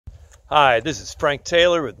Hi, this is Frank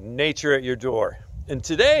Taylor with Nature at Your Door. And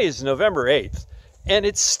today is November 8th, and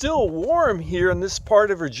it's still warm here in this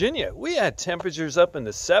part of Virginia. We had temperatures up in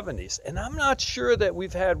the 70s, and I'm not sure that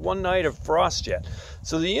we've had one night of frost yet.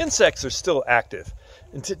 So the insects are still active.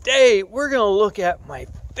 And today we're going to look at my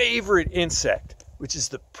favorite insect, which is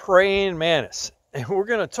the praying mantis. And we're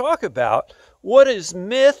going to talk about what is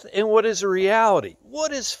myth and what is reality,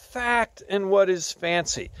 what is fact and what is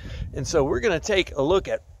fancy. And so we're going to take a look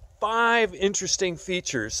at 5 interesting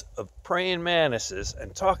features of praying mantises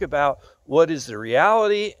and talk about what is the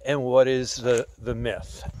reality and what is the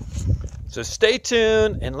myth. So stay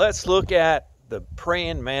tuned and let's look at the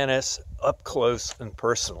praying mantis up close and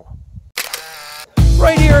personal.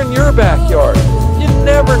 Right here in your backyard, you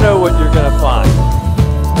never know what you're going to find.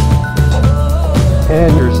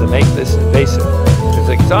 And here's to make this invasive. It's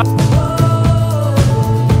exotic. In the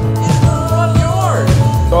front yard,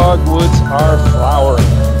 dogwoods are flowering.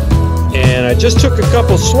 And I just took a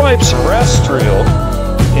couple swipes of terrestrial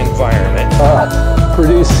environment.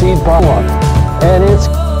 Produce seed pollen. And it's...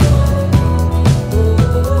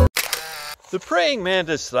 The praying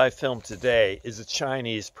mantis that I filmed today is a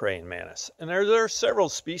Chinese praying mantis. And there are several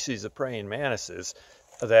species of praying mantises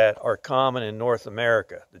that are common in North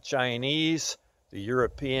America. The Chinese, the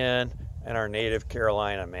European, and our native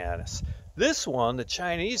Carolina mantis. This one, the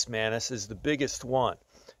Chinese mantis, is the biggest one.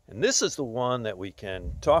 And this is the one that we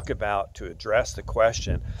can talk about to address the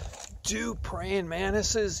question, do praying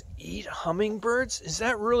mantises eat hummingbirds? Is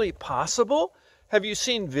that really possible? Have you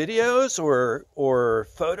seen videos or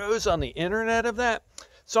photos on the internet of that?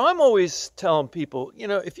 So I'm always telling people, you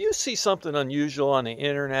know, if you see something unusual on the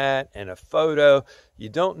internet and a photo, you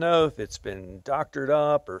don't know if it's been doctored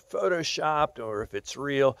up or photoshopped or if it's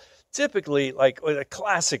real. Typically, like a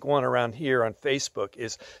classic one around here on Facebook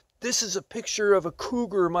is, this is a picture of a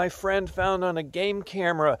cougar my friend found on a game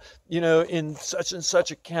camera, you know, in such and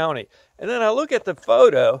such a county. And then I look at the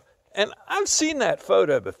photo, and I've seen that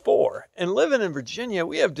photo before. And living in Virginia,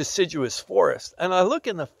 we have deciduous forest. And I look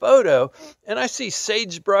in the photo, and I see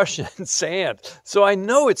sagebrush and sand. So I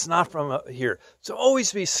know it's not from up here. So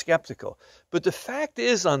always be skeptical. But the fact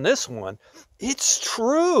is, on this one, it's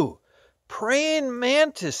true. Praying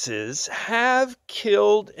mantises have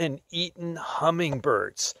killed and eaten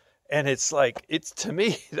hummingbirds. And it's like, to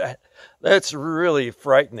me, that's really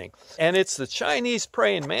frightening. And it's the Chinese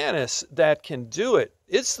praying mantis that can do it.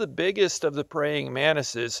 It's the biggest of the praying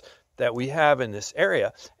mantises that we have in this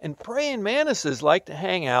area. And praying mantises like to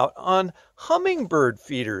hang out on hummingbird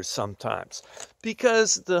feeders sometimes,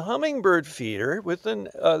 because the hummingbird feeder, within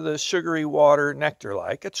the sugary water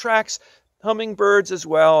nectar-like, attracts hummingbirds as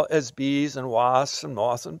well as bees and wasps and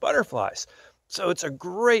moths and butterflies. So it's a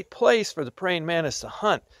great place for the praying mantis to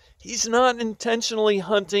hunt. He's not intentionally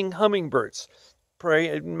hunting hummingbirds.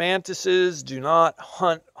 Praying mantises do not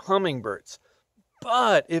hunt hummingbirds.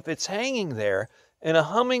 But if it's hanging there and a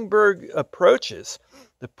hummingbird approaches,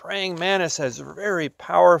 the praying mantis has very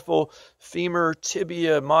powerful femur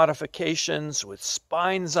tibia modifications with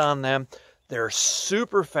spines on them. They're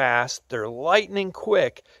super fast, they're lightning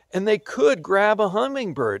quick, and they could grab a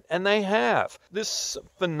hummingbird, and they have. This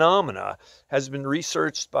phenomena has been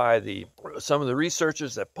researched by some of the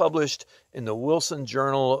researchers that published in the Wilson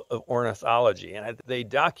Journal of Ornithology, and they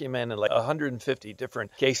documented like 150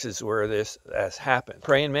 different cases where this has happened.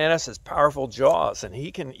 Praying mantis has powerful jaws, and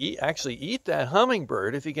he can actually eat that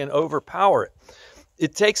hummingbird if he can overpower it.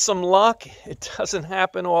 It takes some luck. It doesn't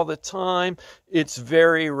happen all the time. It's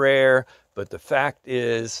very rare. But the fact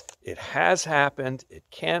is, it has happened. It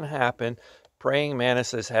can happen. Praying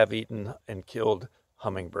mantises have eaten and killed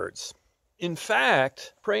hummingbirds. In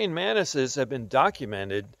fact, praying mantises have been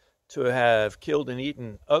documented to have killed and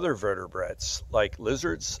eaten other vertebrates like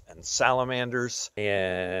lizards and salamanders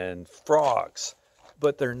and frogs.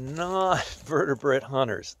 But they're not vertebrate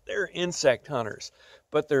hunters. They're insect hunters.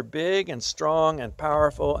 But they're big and strong and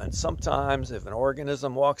powerful, and sometimes if an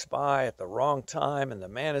organism walks by at the wrong time and the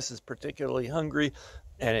mantis is particularly hungry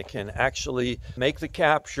and it can actually make the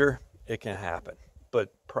capture, it can happen. But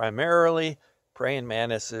primarily, praying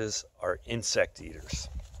mantises are insect eaters.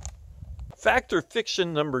 Fact or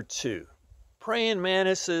fiction number 2. Praying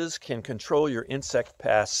mantises can control your insect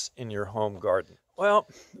pests in your home garden. Well,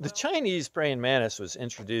 the Chinese praying mantis was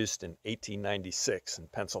introduced in 1896 in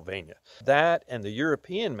Pennsylvania. That and the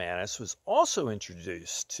European mantis was also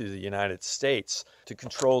introduced to the United States to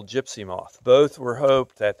control gypsy moth. Both were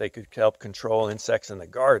hoped that they could help control insects in the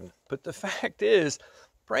garden. But the fact is,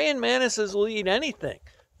 praying mantises will eat anything.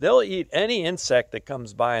 They'll eat any insect that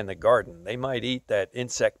comes by in the garden. They might eat that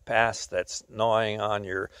insect pest that's gnawing on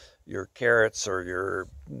your your carrots or your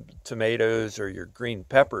tomatoes or your green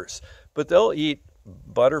peppers, but they'll eat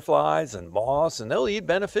butterflies and moths, and they'll eat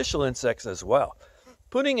beneficial insects as well.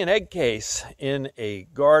 Putting an egg case in a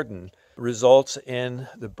garden results in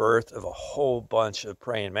the birth of a whole bunch of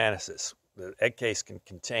praying mantises. The egg case can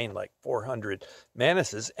contain like 400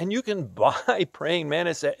 mantises, and you can buy praying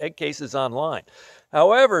mantis egg cases online.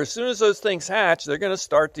 However, as soon as those things hatch, they're going to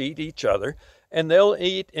start to eat each other, and they'll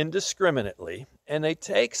eat indiscriminately. And they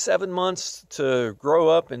take 7 months to grow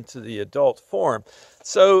up into the adult form.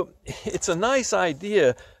 So it's a nice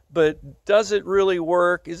idea, but does it really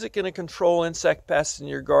work? Is it going to control insect pests in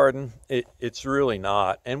your garden? It's really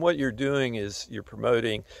not. And what you're doing is you're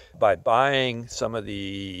promoting, by buying some of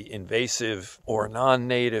the invasive or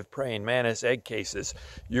non-native praying mantis egg cases,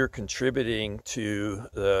 you're contributing to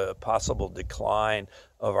the possible decline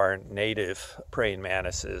of our native praying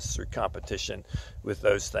mantises through competition with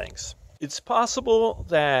those things. It's possible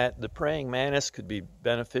that the praying mantis could be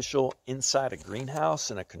beneficial inside a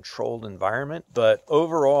greenhouse in a controlled environment, but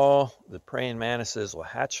overall, the praying mantises will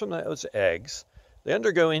hatch from those eggs. They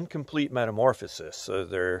undergo incomplete metamorphosis, so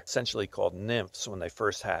they're essentially called nymphs when they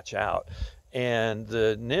first hatch out. And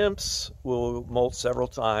the nymphs will molt several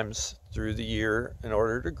times through the year in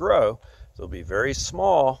order to grow. They'll be very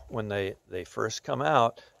small when they first come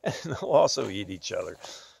out, and they'll also eat each other.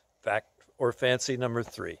 Fact or fancy number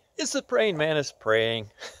 3. Is the praying mantis praying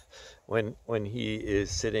when he is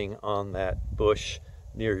sitting on that bush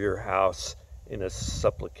near your house in a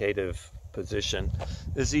supplicative position?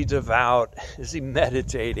 Is he devout? Is he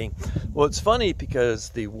meditating? Well, it's funny because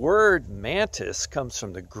the word mantis comes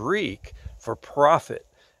from the Greek for prophet.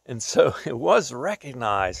 And so it was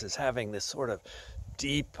recognized as having this sort of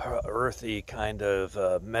deep, earthy kind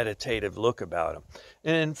of meditative look about him.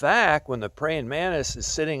 And in fact, when the praying mantis is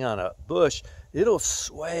sitting on a bush, it'll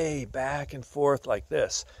sway back and forth like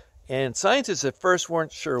this. And scientists at first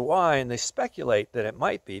weren't sure why, and they speculate that it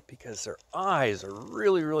might be because their eyes are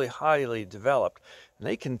really, really highly developed, and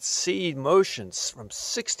they can see motions from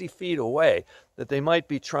 60 feet away that they might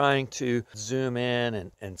be trying to zoom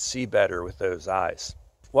in and see better with those eyes.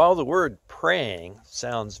 While the word praying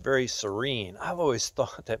sounds very serene, I've always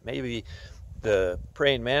thought that maybe the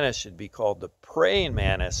praying mantis should be called the praying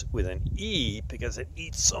mantis with an E because it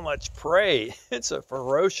eats so much prey. It's a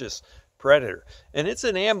ferocious predator, and it's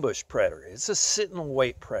an ambush predator. It's a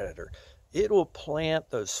sit-and-wait predator. It will plant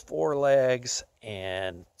those forelegs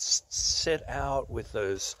and sit out with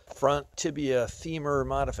those front tibia femur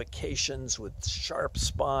modifications with sharp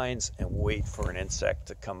spines and wait for an insect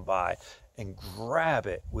to come by and grab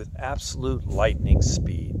it with absolute lightning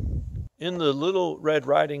speed. In the Little Red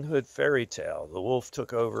Riding Hood fairy tale, the wolf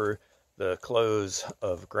took over the clothes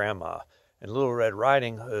of Grandma, and Little Red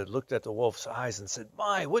Riding Hood looked at the wolf's eyes and said,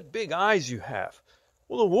 "My, what big eyes you have."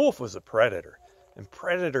 Well, the wolf was a predator, and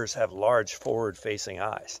predators have large forward-facing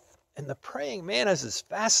eyes. And the praying mantis is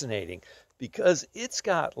fascinating because it's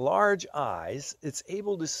got large eyes, it's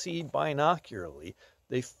able to see binocularly,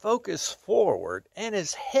 they focus forward, and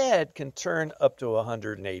his head can turn up to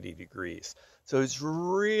 180 degrees. So it's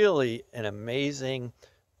really an amazing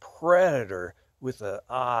predator with the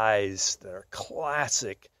eyes that are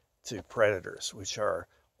classic to predators, which are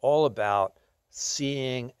all about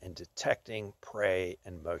seeing and detecting prey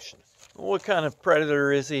and motion. What kind of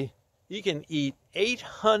predator is he? He can eat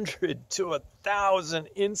 800 to 1,000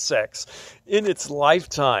 insects in its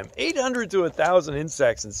lifetime. 800 to 1,000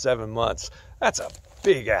 insects in 7 months. That's a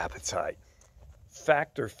big appetite.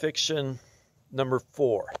 Fact or fiction number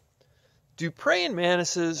 4. Do praying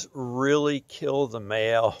mantises really kill the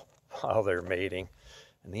male while they're mating?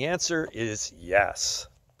 And the answer is yes.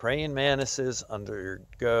 Praying mantises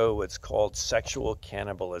undergo what's called sexual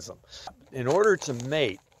cannibalism. In order to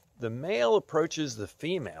mate, the male approaches the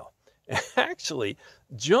female and actually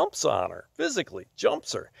jumps on her, physically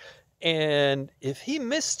jumps her. And if he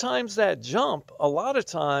mistimes that jump, a lot of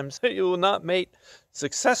times he will not mate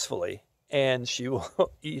successfully, and she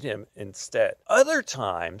will eat him instead. Other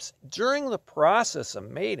times, during the process of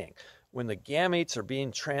mating, when the gametes are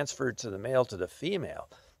being transferred to the male to the female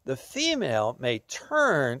may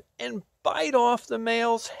turn and bite off the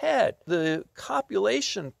male's head. The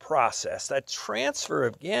copulation process, that transfer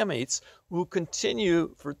of gametes, will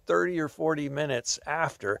continue for 30 or 40 minutes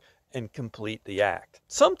after and complete the act.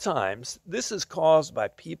 Sometimes this is caused by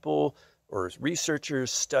people or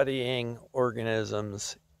researchers studying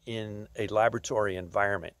organisms in a laboratory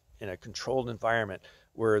environment, in a controlled environment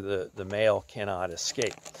where the male cannot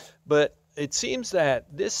escape. But it seems that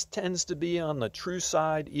this tends to be on the true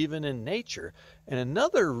side even in nature. And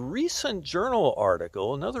another recent journal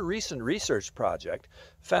article, another recent research project,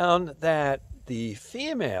 found that the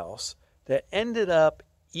females that ended up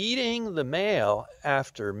eating the male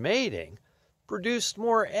after mating produced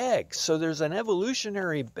more eggs. So there's an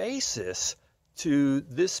evolutionary basis to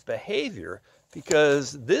this behavior,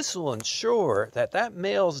 because this will ensure that that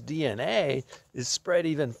male's DNA is spread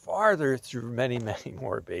even farther through many, many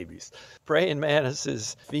more babies. Praying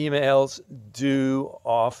mantises, females do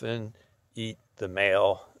often eat the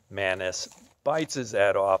male mantis, bites his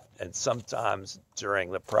head off, and sometimes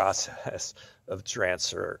during the process of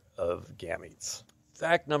transfer of gametes.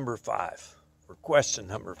 Fact number 5, or question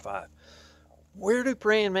number 5. Where do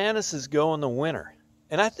praying mantises go in the winter?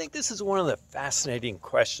 And I think this is one of the fascinating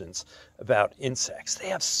questions about insects. They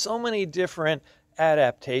have so many different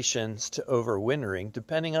adaptations to overwintering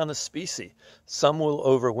depending on the species. Some will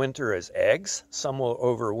overwinter as eggs, some will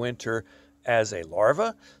overwinter as a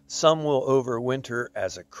larva, some will overwinter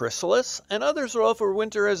as a chrysalis, and others will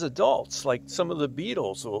overwinter as adults, like some of the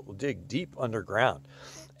beetles will dig deep underground.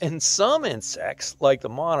 And some insects, like the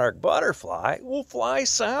monarch butterfly, will fly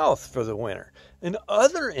south for the winter. And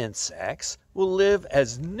other insects will live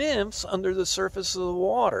as nymphs under the surface of the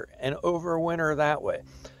water and overwinter that way.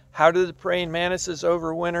 How do the praying mantises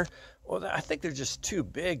overwinter? Well, I think they're just too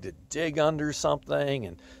big to dig under something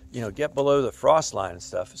and, get below the frost line and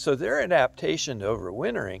stuff. So their adaptation to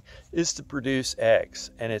overwintering is to produce eggs,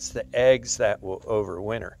 and it's the eggs that will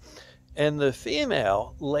overwinter. And the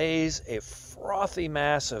female lays a frothy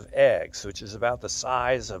mass of eggs, which is about the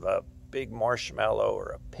size of a big marshmallow or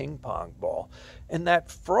a ping pong ball. And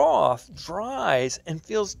that froth dries and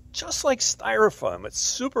feels just like styrofoam. It's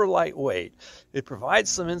super lightweight. It provides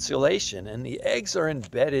some insulation, and the eggs are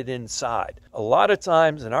embedded inside. A lot of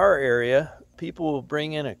times in our area, people will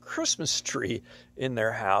bring in a Christmas tree in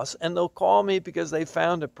their house, and they'll call me because they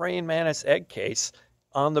found a praying mantis egg case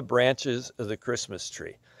on the branches of the Christmas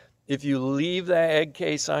tree. If you leave that egg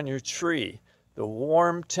case on your tree, the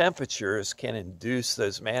warm temperatures can induce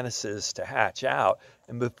those mantises to hatch out.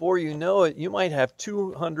 And before you know it, you might have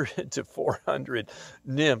 200 to 400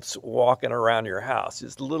 nymphs walking around your house.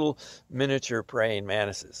 Just little miniature praying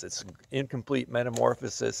mantises. It's an incomplete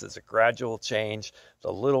metamorphosis. It's a gradual change.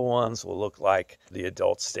 The little ones will look like the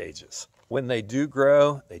adult stages. When they do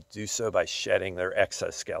grow, they do so by shedding their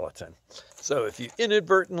exoskeleton. So if you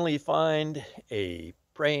inadvertently find a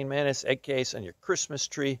praying mantis egg case on your Christmas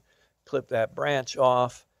tree, clip that branch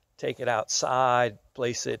off, take it outside,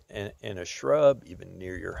 place it in a shrub, even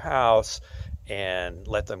near your house, and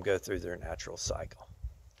let them go through their natural cycle.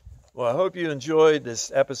 Well, I hope you enjoyed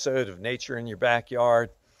this episode of Nature in Your Backyard.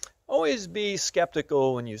 Always be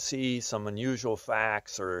skeptical when you see some unusual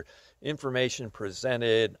facts or information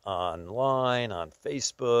presented online, on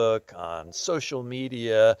Facebook, on social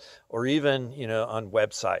media, or even, on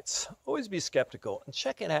websites. Always be skeptical and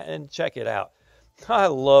check it out. I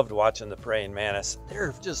loved watching the praying mantis.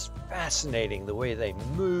 They're just fascinating, the way they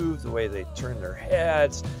move, the way they turn their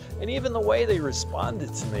heads, and even the way they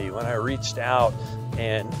responded to me when I reached out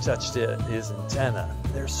and touched his antenna.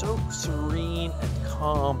 They're so serene and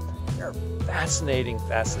calm. They're fascinating,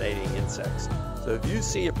 fascinating insects. So if you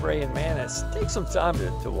see a praying mantis, take some time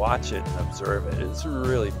to watch it and observe it. It's a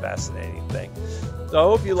really fascinating thing. So I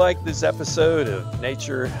hope you like this episode of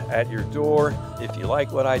Nature at Your Door. If you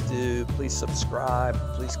like what I do, please subscribe,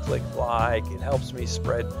 please click like. It helps me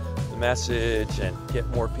spread the message and get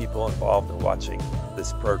more people involved in watching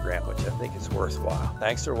this program, which I think is worthwhile.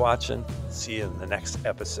 Thanks for watching. See you in the next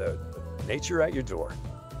episode of Nature at Your Door.